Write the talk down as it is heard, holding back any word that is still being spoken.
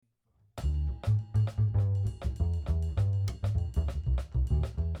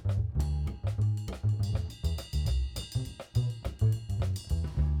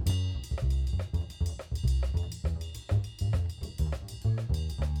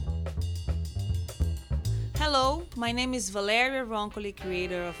Hello, my name is Valeria Roncoli,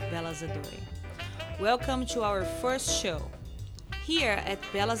 creator of Bella Zadore. Welcome to our first show. Here at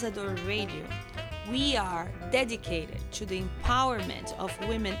Bella Zadore Radio, we are dedicated to the empowerment of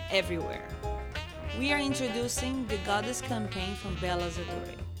women everywhere. We are introducing the Goddess campaign from Bella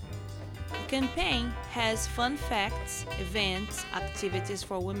Zadore. The campaign has fun facts, events, activities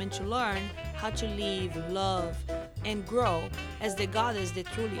for women to learn how to live, love, and grow as the goddess they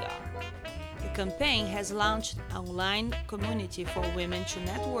truly are. The campaign has launched an online community for women to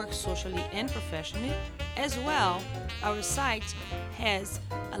network socially and professionally. As well, our site has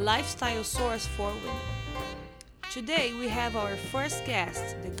a lifestyle source for women. Today we have our first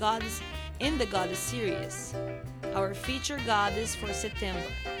guest, the goddess in the Goddess series. Our featured goddess for September,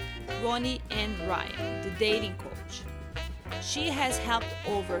 Ronnie and Ryan, the dating coach. She has helped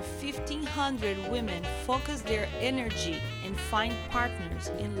over 1,500 women focus their energy and find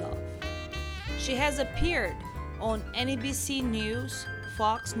partners in love. She has appeared on NBC News,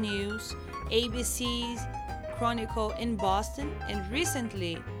 Fox News, ABC's Chronicle in Boston, and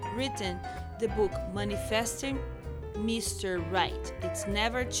recently written the book Manifesting Mr. Right. It's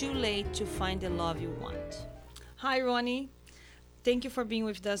never too late to find the love you want. Hi, Ronnie. Thank you for being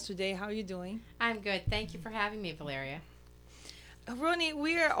with us today. How are you doing? I'm good. Thank you for having me, Valeria. Ronnie,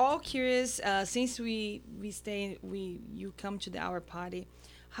 we are all curious since you come to our party.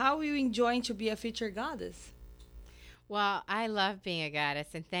 How are you enjoying to be a featured goddess? Well, I love being a goddess,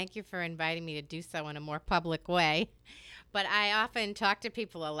 and thank you for inviting me to do so in a more public way. But I often talk to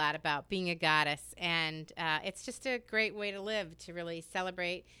people a lot about being a goddess, and it's just a great way to live, to really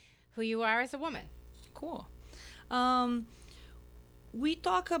celebrate who you are as a woman. Cool. You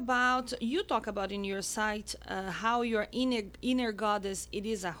talk about in your site how your inner goddess, it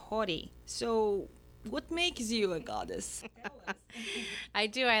is a hottie. So what makes you a goddess? I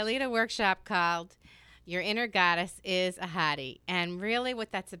do. I lead a workshop called Your Inner Goddess is a Hottie. And really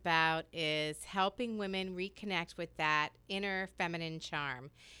what that's about is helping women reconnect with that inner feminine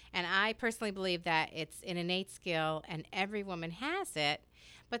charm. And I personally believe that it's an innate skill and every woman has it.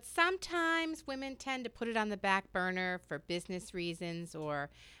 But sometimes women tend to put it on the back burner for business reasons or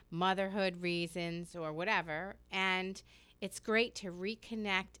motherhood reasons or whatever. And it's great to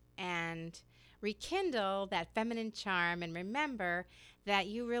reconnect and rekindle that feminine charm and remember that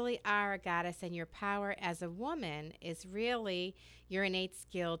you really are a goddess and your power as a woman is really your innate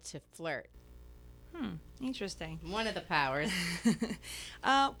skill to flirt. Interesting. One of the powers.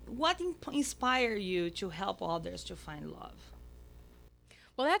 What inspired you to help others to find love?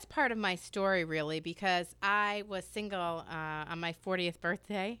 Well, that's part of my story, really, because I was single on my 40th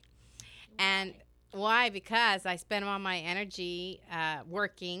birthday. And why? Because I spent all my energy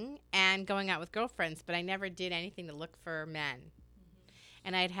working and going out with girlfriends, but I never did anything to look for men.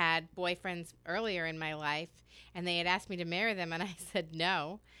 And I'd had boyfriends earlier in my life, and they had asked me to marry them, and I said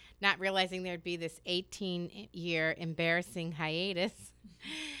no, not realizing there'd be this 18-year embarrassing hiatus.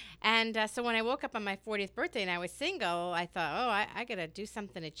 And so when I woke up on my 40th birthday and I was single, I thought, I got to do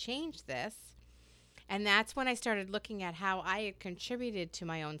something to change this. And that's when I started looking at how I had contributed to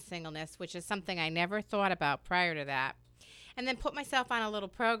my own singleness, which is something I never thought about prior to that. And then put myself on a little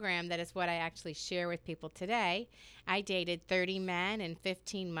program that is what I actually share with people today. I dated 30 men in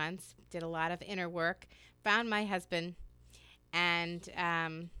 15 months, did a lot of inner work, found my husband, and,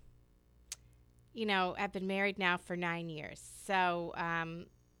 I've been married now for 9 years. So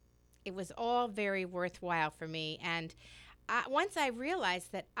it was all very worthwhile for me. And once I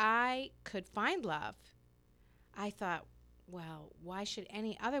realized that I could find love, I thought, well, why should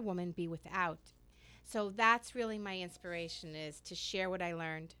any other woman be without? So that's really my inspiration, is to share what I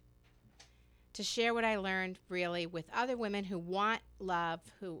learned. To share what I learned really with other women who want love,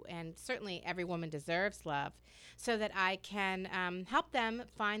 and certainly every woman deserves love, so that I can help them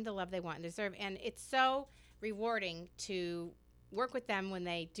find the love they want and deserve. And it's so rewarding to work with them when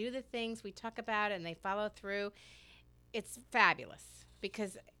they do the things we talk about and they follow through. It's fabulous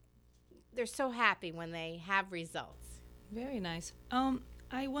because they're so happy when they have results. Very nice.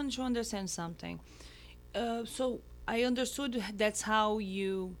 I want to understand something. So I understood that's how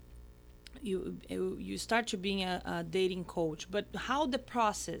you start to being a dating coach, but how the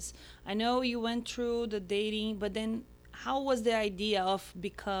process? I know you went through the dating, but then how was the idea of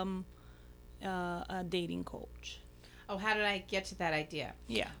become a dating coach? Oh, how did I get to that idea?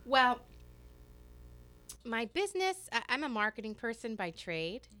 Yeah. Well, my business, I'm a marketing person by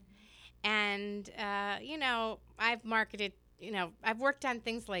trade. And, I've marketed, I've worked on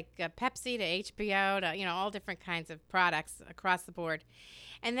things like Pepsi to HBO to, all different kinds of products across the board.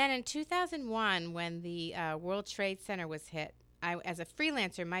 And then in 2001, when the World Trade Center was hit, as a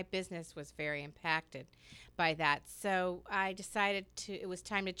freelancer, my business was very impacted by that. So I decided it was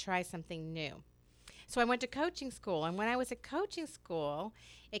time to try something new. So I went to coaching school, and when I was at coaching school,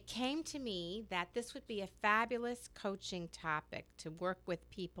 it came to me that this would be a fabulous coaching topic to work with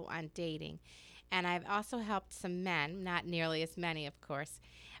people on dating. And I've also helped some men, not nearly as many, of course,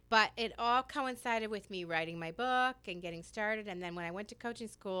 but it all coincided with me writing my book and getting started. And then when I went to coaching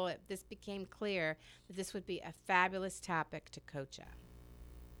school, this became clear that this would be a fabulous topic to coach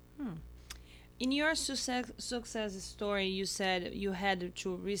on. In your success story, you said you had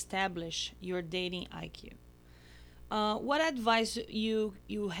to reestablish your dating IQ. What advice you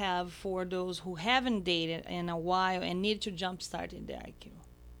have for those who haven't dated in a while and need to jumpstart in their IQ?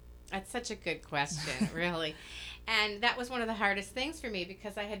 That's such a good question, really. And that was one of the hardest things for me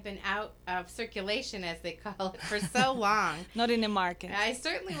because I had been out of circulation, as they call it, for so long. Not in the market. I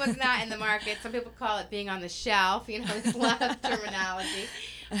certainly was not in the market. Some people call it being on the shelf. There's a lot of terminology.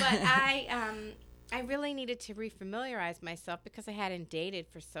 But I really needed to refamiliarize myself because I hadn't dated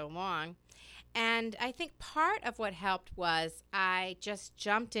for so long. And I think part of what helped was I just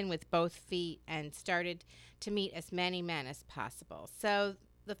jumped in with both feet and started to meet as many men as possible. So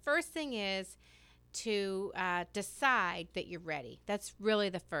the first thing is to decide that you're ready. That's really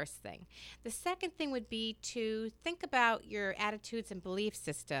the first thing. The second thing would be to think about your attitudes and belief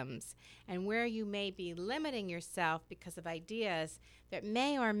systems and where you may be limiting yourself because of ideas that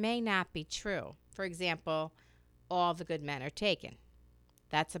may or may not be true. For example, all the good men are taken.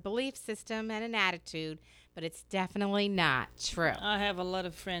 That's a belief system and an attitude, but it's definitely not true. I have a lot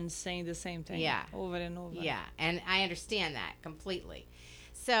of friends saying the same thing over and over. Yeah, and I understand that completely.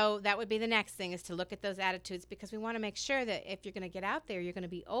 So that would be the next thing, is to look at those attitudes, because we want to make sure that if you're going to get out there, you're going to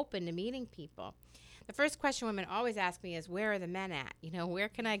be open to meeting people. The first question women always ask me is, where are the men at? Where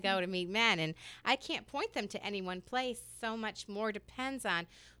can I go to meet men? And I can't point them to any one place. So much more depends on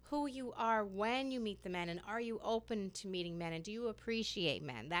who you are when you meet the men, and are you open to meeting men, and do you appreciate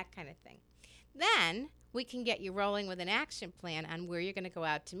men, that kind of thing. Then we can get you rolling with an action plan on where you're going to go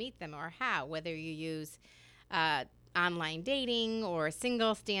out to meet them or how, whether you use online dating or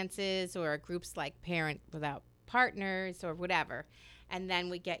single stances or groups like Parent Without Partners or whatever. And then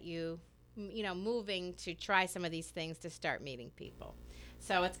we get you, moving to try some of these things to start meeting people.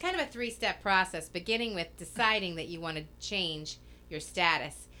 So it's kind of a 3-step process, beginning with deciding that you want to change your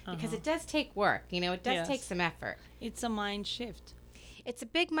status, because it does take work. It does take some effort. It's a mind shift. It's a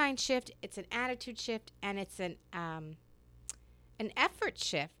big mind shift. It's an attitude shift, and it's an effort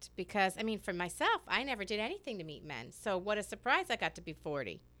shift, because, for myself, I never did anything to meet men. So what a surprise I got to be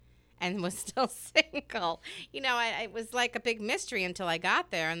 40 and was still single. It was like a big mystery until I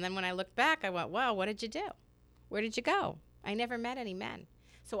got there. And then when I looked back, I went, well, what did you do? Where did you go? I never met any men.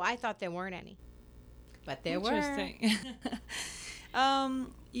 So I thought there weren't any. But there were. Interesting.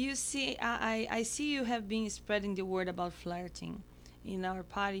 You see, I see you have been spreading the word about flirting. In our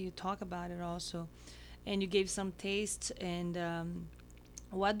party, you talk about it also. And you gave some taste. And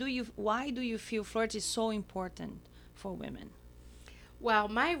why do you feel flirt is so important for women? Well,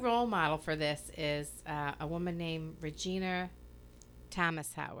 my role model for this is a woman named Regina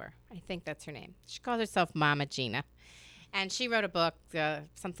Thomashauer. I think that's her name. She calls herself Mama Gina. And she wrote a book,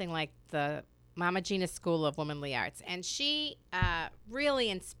 something like the Mama Gina School of Womanly Arts. And she really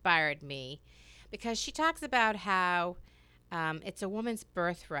inspired me, because she talks about how it's a woman's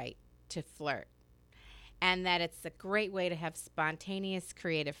birthright to flirt, and that it's a great way to have spontaneous,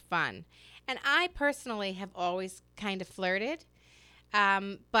 creative fun. And I personally have always kind of flirted,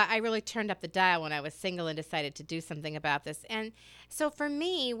 but I really turned up the dial when I was single and decided to do something about this. And so for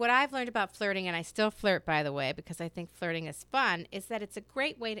me, what I've learned about flirting, and I still flirt, by the way, because I think flirting is fun, is that it's a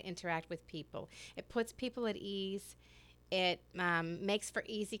great way to interact with people. It puts people at ease. It makes for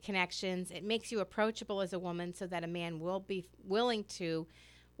easy connections. It makes you approachable as a woman, so that a man will be willing to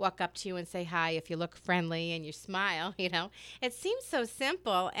walk up to you and say hi if you look friendly and you smile. It seems so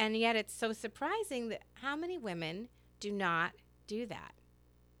simple, and yet it's so surprising that how many women do not do that.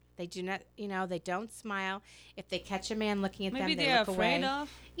 They do not, they don't smile. If they catch a man looking at them, they they're look away. afraid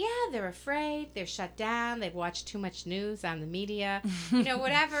of. Yeah, they're afraid. They're shut down. They've watched too much news on the media.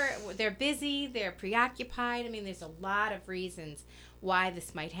 Whatever. They're busy. They're preoccupied. There's a lot of reasons why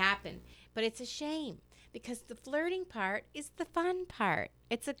this might happen. But it's a shame, because the flirting part is the fun part.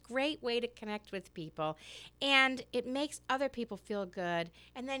 It's a great way to connect with people, and it makes other people feel good,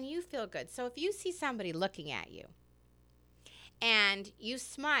 and then you feel good. So if you see somebody looking at you, and you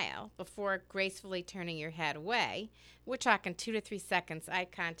smile before gracefully turning your head away, we're talking 2 to 3 seconds, eye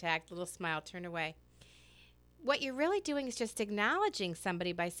contact, little smile, turn away. What you're really doing is just acknowledging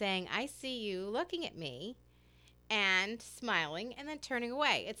somebody by saying, I see you looking at me, and smiling and then turning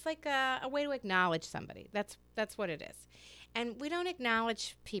away. It's like a way to acknowledge somebody. That's what it is. And we don't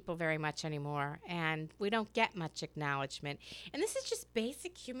acknowledge people very much anymore, and we don't get much acknowledgement. And this is just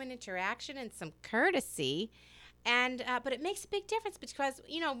basic human interaction and some courtesy. And but it makes a big difference because,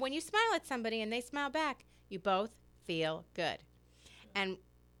 when you smile at somebody and they smile back, you both feel good. And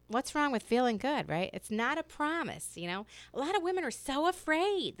what's wrong with feeling good, right? It's not a promise, A lot of women are so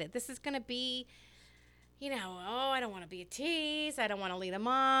afraid that this is going to be, I don't want to be a tease. I don't want to lead them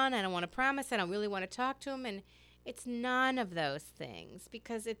on. I don't want to promise. I don't really want to talk to them. And it's none of those things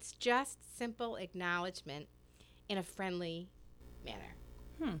because it's just simple acknowledgement in a friendly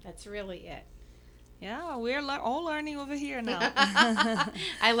manner. That's really it. Yeah, we're all learning over here now.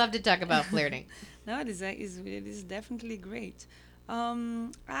 I love to talk about flirting. No, it is definitely great.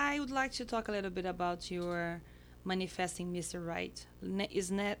 I would like to talk a little bit about your manifesting Mr. Right.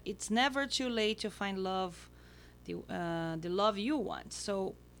 It's never too late to find love, the love you want.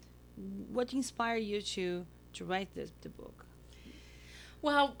 So, what inspired you to write the book?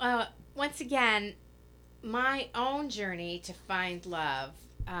 Well, once again, my own journey to find love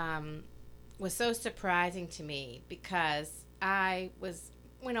was so surprising to me because I was,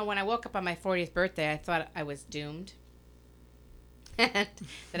 when I woke up on my 40th birthday, I thought I was doomed. And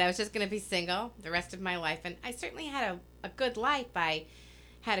that I was just going to be single the rest of my life. And I certainly had a good life. I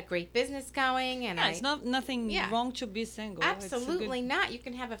had a great business going. And it's nothing wrong to be single. Absolutely not. You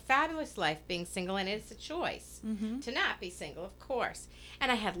can have a fabulous life being single, and it's a choice to not be single, of course.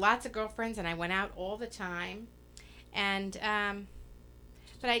 And I had lots of girlfriends, and I went out all the time. And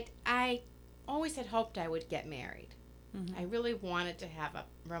but I always had hoped I would get married. I really wanted to have a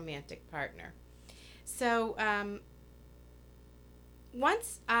romantic partner. So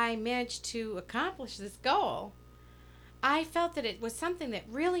once I managed to accomplish this goal, I felt that it was something that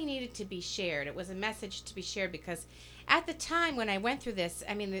really needed to be shared. It was a message to be shared because at the time when I went through this,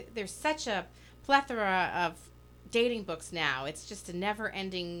 I mean, there's such a plethora of dating books now. It's just a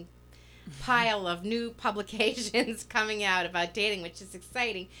never-ending pile of new publications coming out about dating, which is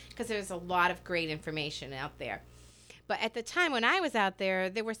exciting because there's a lot of great information out there. But at the time when I was out there,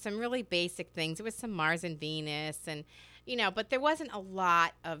 there were some really basic things. There was some Mars and Venus and, but there wasn't a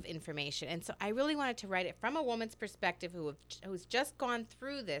lot of information. And so I really wanted to write it from a woman's perspective who's just gone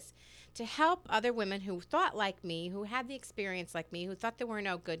through this to help other women who thought like me, who had the experience like me, who thought there were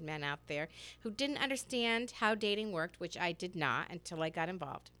no good men out there, who didn't understand how dating worked, which I did not until I got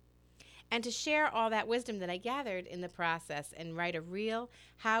involved. And to share all that wisdom that I gathered in the process and write a real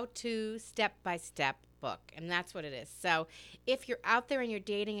how-to, step-by-step book. And that's what it is. So if you're out there and you're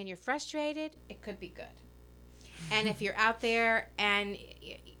dating and you're frustrated, it could be good. And if you're out there and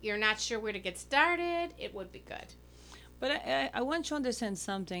you're not sure where to get started, it would be good. But I want to understand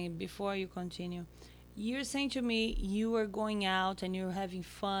something before you continue. You're saying to me you were going out and you're having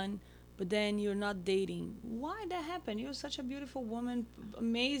fun, but then you're not dating. Why that happened? You're such a beautiful woman,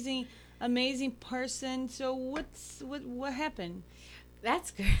 amazing person. So what happened? That's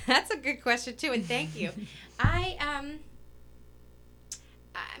good. That's a good question too, and thank you. My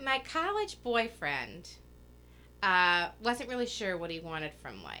college boyfriend wasn't really sure what he wanted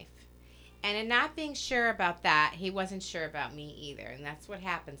from life. And in not being sure about that, he wasn't sure about me either. And that's what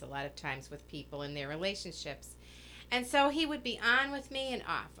happens a lot of times with people in their relationships. And so he would be on with me and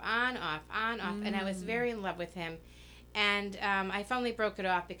off, on, off, on, off. And I was very in love with him. And I finally broke it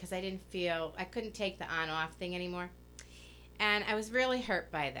off because I couldn't take the on-off thing anymore. And I was really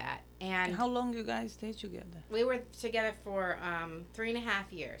hurt by that. And how long you guys stayed together? We were together for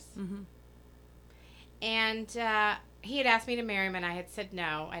 3.5 years. And he had asked me to marry him, and I had said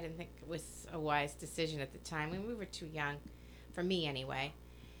no. I didn't think it was a wise decision at the time. We were too young, for me anyway.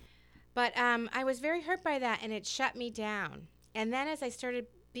 But I was very hurt by that, and it shut me down. And then as I started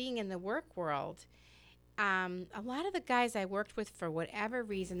being in the work world, a lot of the guys I worked with, for whatever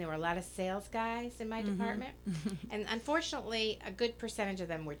reason, there were a lot of sales guys in my department. And unfortunately, a good percentage of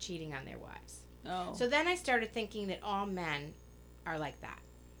them were cheating on their wives. Oh. So then I started thinking that all men are like that.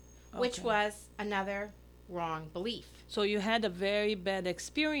 Which was another wrong belief. So you had a very bad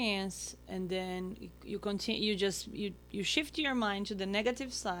experience, and then you continue. You shift your mind to the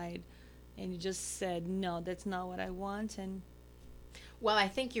negative side, and you just said, "No, that's not what I want." And well, I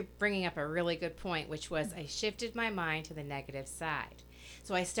think you're bringing up a really good point, which was I shifted my mind to the negative side.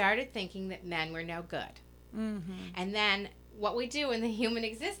 So I started thinking that men were no good, and then what we do in the human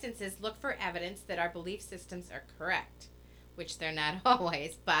existence is look for evidence that our belief systems are correct. Which they're not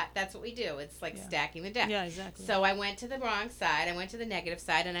always, but that's what we do. It's like stacking the deck. Yeah, exactly. So I went to the wrong side. I went to the negative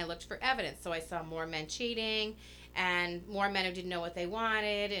side, and I looked for evidence. So I saw more men cheating, and more men who didn't know what they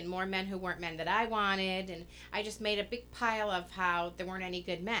wanted, and more men who weren't men that I wanted, and I just made a big pile of how there weren't any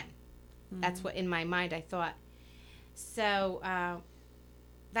good men. That's what in my mind I thought. So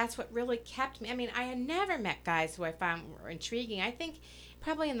that's what really kept me. I mean, I had never met guys who I found were intriguing. I think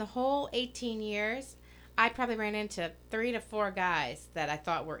probably in the whole 18 years, I probably ran into 3 to 4 guys that I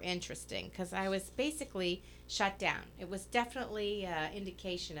thought were interesting because I was basically shut down. It was definitely an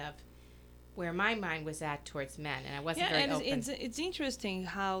indication of where my mind was at towards men, and I wasn't very open. It's interesting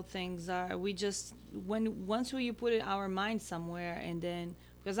how things are. We just once we put our mind somewhere, and then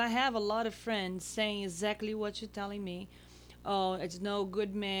because I have a lot of friends saying exactly what you're telling me. Oh, it's no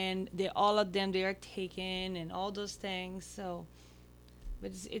good men. All of them they are taken and all those things. So,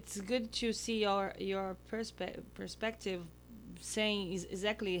 but it's good to see your perspective, saying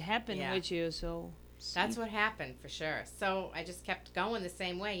exactly happened with you. So that's what happened for sure. So I just kept going the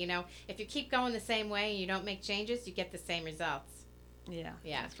same way. You know, if you keep going the same way and you don't make changes, you get the same results. Yeah,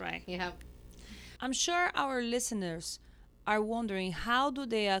 that's right. Yeah. I'm sure our listeners are wondering how do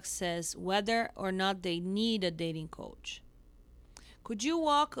they access whether or not they need a dating coach. Could you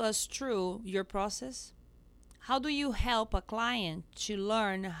walk us through your process? How do you help a client to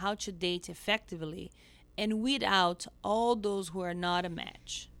learn how to date effectively and weed out all those who are not a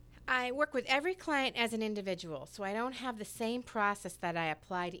match? I work with every client as an individual, so I don't have the same process that I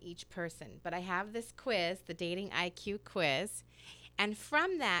apply to each person. But I have this quiz, the Dating IQ quiz, and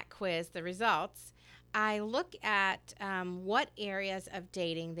from that quiz, the results, I look at what areas of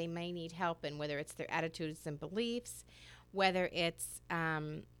dating they may need help in, whether it's their attitudes and beliefs, whether it's,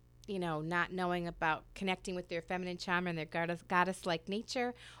 not knowing about connecting with their feminine charm and their goddess-like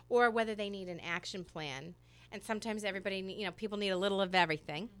nature, or whether they need an action plan. And sometimes people need a little of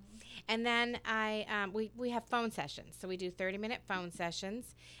everything. And then we have phone sessions. So we do 30-minute phone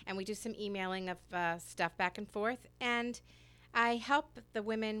sessions, and we do some emailing of stuff back and forth. And I help the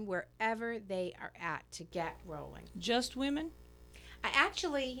women wherever they are at to get rolling. Just women? I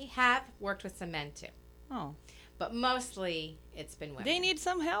actually have worked with some men, too. Oh. But mostly it's been women. They need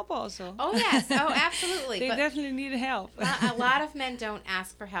some help also. Oh, yes. Oh, absolutely. They definitely need help. A lot of men don't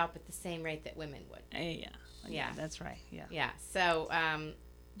ask for help at the same rate that women would. Yeah, that's right. Yeah. Yeah. So,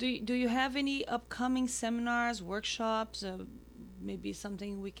 do you have any upcoming seminars, workshops, maybe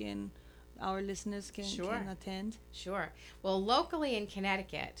something our listeners can attend? Sure. Well, locally in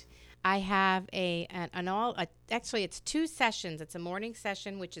Connecticut, I have actually it's 2 sessions. It's a morning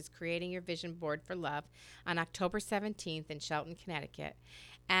session, which is Creating Your Vision Board for Love, on October 17th in Shelton, Connecticut.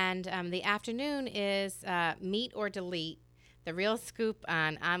 And the afternoon is Meet or Delete, the real scoop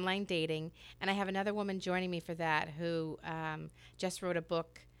on online dating. And I have another woman joining me for that who just wrote a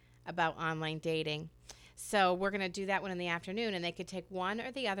book about online dating. So we're going to do that one in the afternoon, and they could take one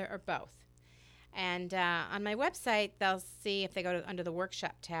or the other or both. And on my website, they'll see, if they go under the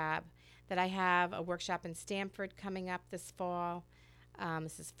workshop tab, that I have a workshop in Stamford coming up this fall.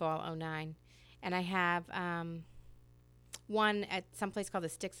 This is fall 2009. And I have one at some place called the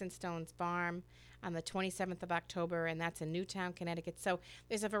Sticks and Stones Farm on the 27th of October, and that's in Newtown, Connecticut. So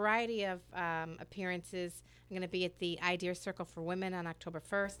there's a variety of appearances. I'm going to be at the Idea Circle for Women on October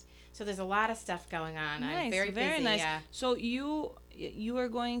 1st. So there's a lot of stuff going on. Nice, I'm very busy. Nice. So you are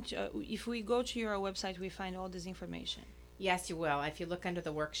going to, if we go to your website, we find all this information. Yes, you will. If you look under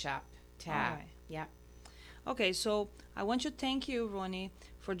the workshop tab. All right. Yeah. Okay, so I want to thank you, Ronnie,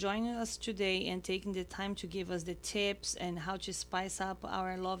 for joining us today and taking the time to give us the tips and how to spice up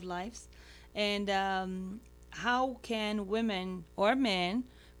our love lives. And how can women or men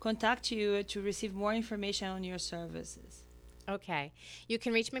contact you to receive more information on your services? Okay. You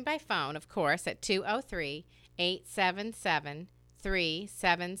can reach me by phone, of course, at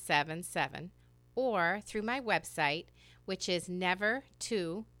 203-877-3777, or through my website, which is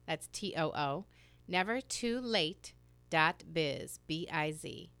that's TOO, nevertoolate.biz,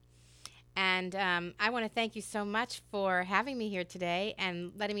 B-I-Z. And I want to thank you so much for having me here today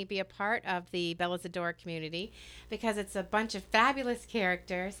and letting me be a part of the Bella's Adore community, because it's a bunch of fabulous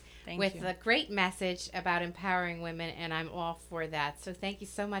characters with a great message about empowering women, and I'm all for that. So thank you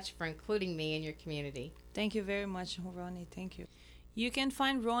so much for including me in your community. Thank you very much, Ronnie. Thank you. You can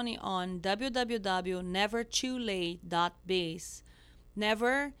find Ronnie on www.nevertoolate.biz,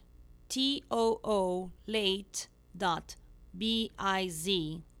 never, TOO, late.biz,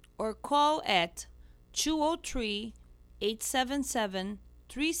 or call at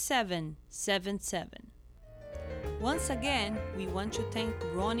 203-877-3777. Once again, we want to thank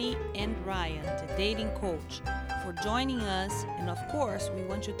Ronnie and Ryan, the dating coach, for joining us, and of course, we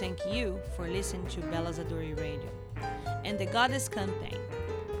want to thank you for listening to Bella's Adore Radio and the Goddess Campaign.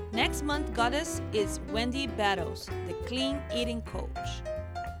 Next month goddess is Wendy Battles, the clean eating coach.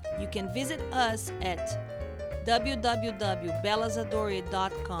 You can visit us at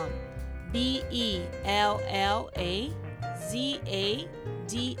www.bellazadore.com,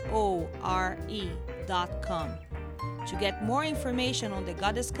 BELLAZADORE.com, to get more information on the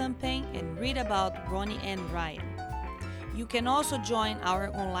Goddess campaign and read about Ronnie and Ryan. You can also join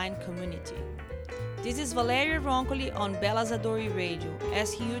our online community. This is Valeria Roncoli on Bellas Adore Radio,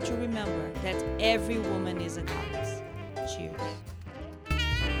 asking you to remember that every woman is a goddess.